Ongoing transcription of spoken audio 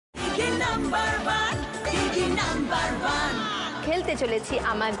খেলতে চলেছি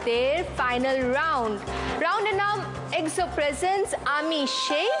আমাদের ফাইনাল রাউন্ড। রাউন্ডের নাম এক্সো প্রেজেন্স আমি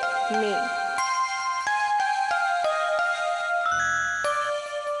সেই মেয়ে।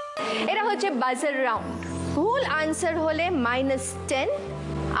 এটা হচ্ছে বাজার রাউন্ড। ভুল আনসার হলে -10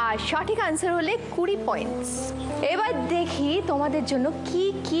 আর সঠিক আনসার হলে 20 পয়েন্টস। এবার দেখি তোমাদের জন্য কি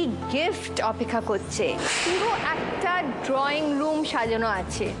কি গিফট অপেক্ষা করছে। পুরো একটা ড্রয়িং রুম সাজানো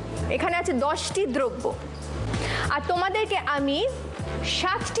আছে। এখানে আছে 10টি দ্রব্য আর তোমাদেরকে আমি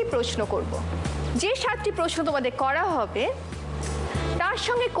 7টি প্রশ্ন করব। যে 7টি প্রশ্ন তোমাদের করা হবে তার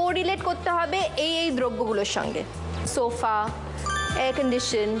সঙ্গে কোরিলেট করতে হবে এই দ্রব্যগুলোর সঙ্গে। Sofa, air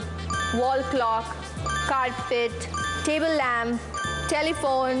condition, wall clock, carpet, table lamp,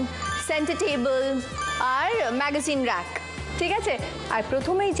 telephone, centre table আর ম্যাগাজিন র্যাক। ঠিক আছে? আর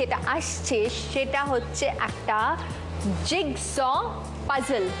প্রথমেই যেটা আসছে সেটা হচ্ছে একটা জিগস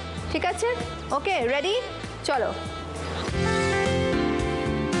পাজল। ঠিক আছে? ওকে, রেডি? চলো।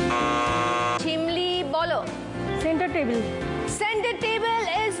 ঝিমলি বলো। Centre table. Centre table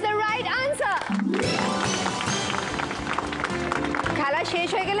is the right answer. খেলা শেষ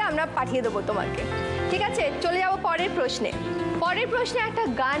হয়ে গেলে আমরা পাঠিয়ে দেবো তোমাকে। ঠিক আছে, চলে যাবো পরের প্রশ্নে। পরের প্রশ্নে একটা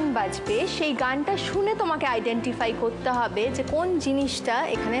গান বাজবে, সেই গানটা শুনে তোমাকে আইডেন্টিফাই করতে হবে যে কোন জিনিসটা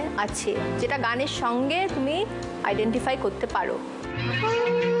এখানে আছে, যেটা গানের সঙ্গে তুমি আইডেন্টিফাই করতে পারো।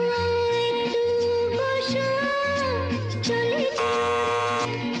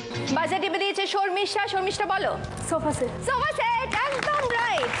 বাজে টিপে দিয়েছে শর্মিষ্ঠা। শর্মিষ্ঠা বলো। Sofa set. সোফা সেট, একদম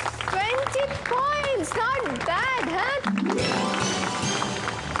রাইট। 20 points, not bad. হ্যাঁ,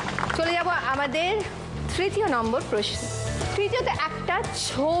 চলে যাব আমাদের তৃতীয় নম্বর প্রশ্ন। তৃতীয়তে একটা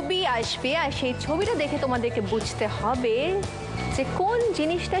ছবি আসবে আর সেই ছবিটা দেখে তোমাদেরকে বুঝতে হবে যে কোন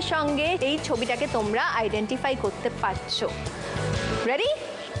জিনিসটার সঙ্গে এই ছবিটাকে তোমরা আইডেন্টিফাই করতে পারছো। রেডি?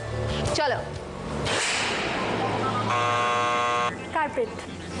 চলো। কার্পেট।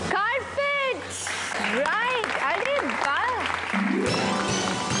 Carpet, right. আরে বাহ,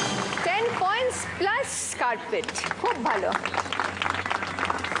 10 পয়েন্টস প্লাস কার্পেট, খুব ভালো।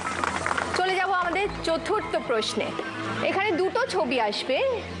 চলে যাব আমাদের চতুর্থ প্রশ্নে। এখানে দুটো ছবি আসবে,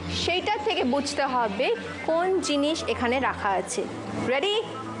 সেইটার থেকে বুঝতে হবে কোন জিনিস এখানে রাখা আছে। রেডি?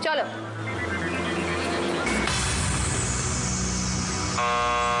 চলো।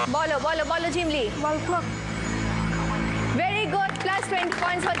 বলো বলো বলো Jhimli. Wall clock. Very good, plus 20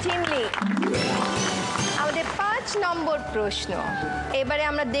 points for Jhimli. আমাদের 5 নম্বর প্রশ্ন। এবারে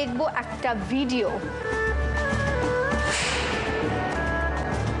আমরা দেখব একটা ভিডিও।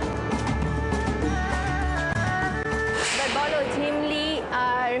 বলো ঝিমলি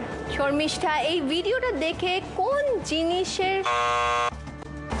আর শর্মিষ্ঠা, এই ভিডিওটা দেখে কোন জিনিসের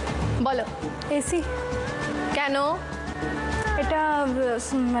বলো। এসি। কেন? এটা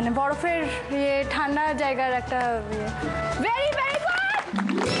মানে বরফের ঠান্ডা জায়গার একটা ভেরি ভেরি গুড,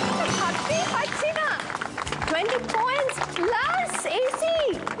 ভাবতেই পারছি না। 20 পয়েন্টস প্লাস এসি।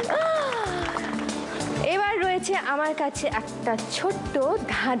 এবার রয়েছে আমার কাছে একটা ছোট্ট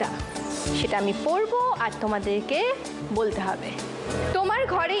ধাঁধা, সেটা আমি পড়বো আর তোমাদেরকে বলতে হবে। তোমার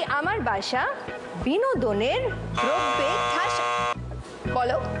ঘরেই আমার বাসা, বিনোদনের দ্রব্যে ঠাসা।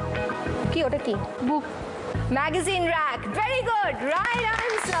 বলো কি, ওটা কি? বুক। Magazine rack. Very good, right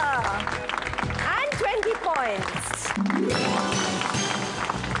answer and 20 points.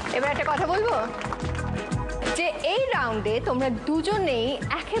 এবার একটা কথা বলবো যে এই রাউন্ডে তোমরা দুজনেই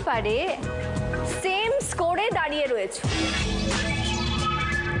একেবারে সেম স্কোরে দাঁড়িয়ে রয়েছো।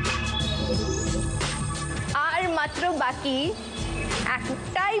 আর মাত্র বাকি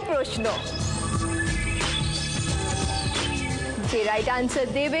একটাই প্রশ্ন। যে রাইট আনসার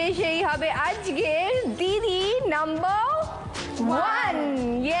দেবে সেই হবে আজকের দিদি নাম্বার 1।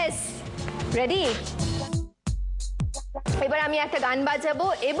 Yes, ready? এবার আমি একটা গান বাজাবো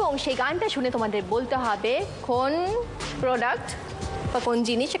এবং সেই গানটা শুনে তোমাদের বলতে হবে কোন প্রোডাক্ট বা কোন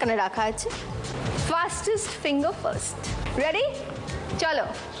জিনিস এখানে রাখা আছে। Fastest finger first. রেডি? চলো।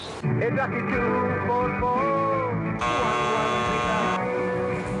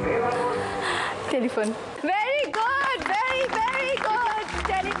 Telephone. Very good, very very good.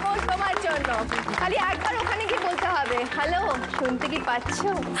 Telephone তোমার জন্য। খালি একবার ওখানে গিয়ে বলতে হবে হ্যালো, শুনতে কি পাচ্ছ?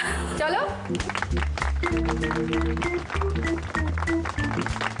 চলো।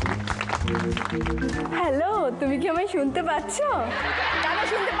 হ্যালো, তুমি কি আমায় শুনতে পাচ্ছ? দাদা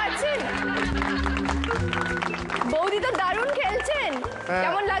শুনতে পাচ্ছেন? বৌদি তো দারুণ খেলছেন।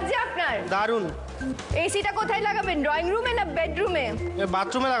 কেমন লাগছে আপনার? দারুণ। এসিটা কোথায় লাগাবেন, ড্রয়িং রুমে না বেডরুমে?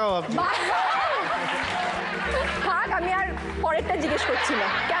 বাথরুমে লাগাবো আপনি। থাক, আমি আর পরেরটা জিজ্ঞেস করছি না।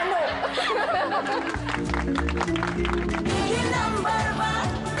 কেন?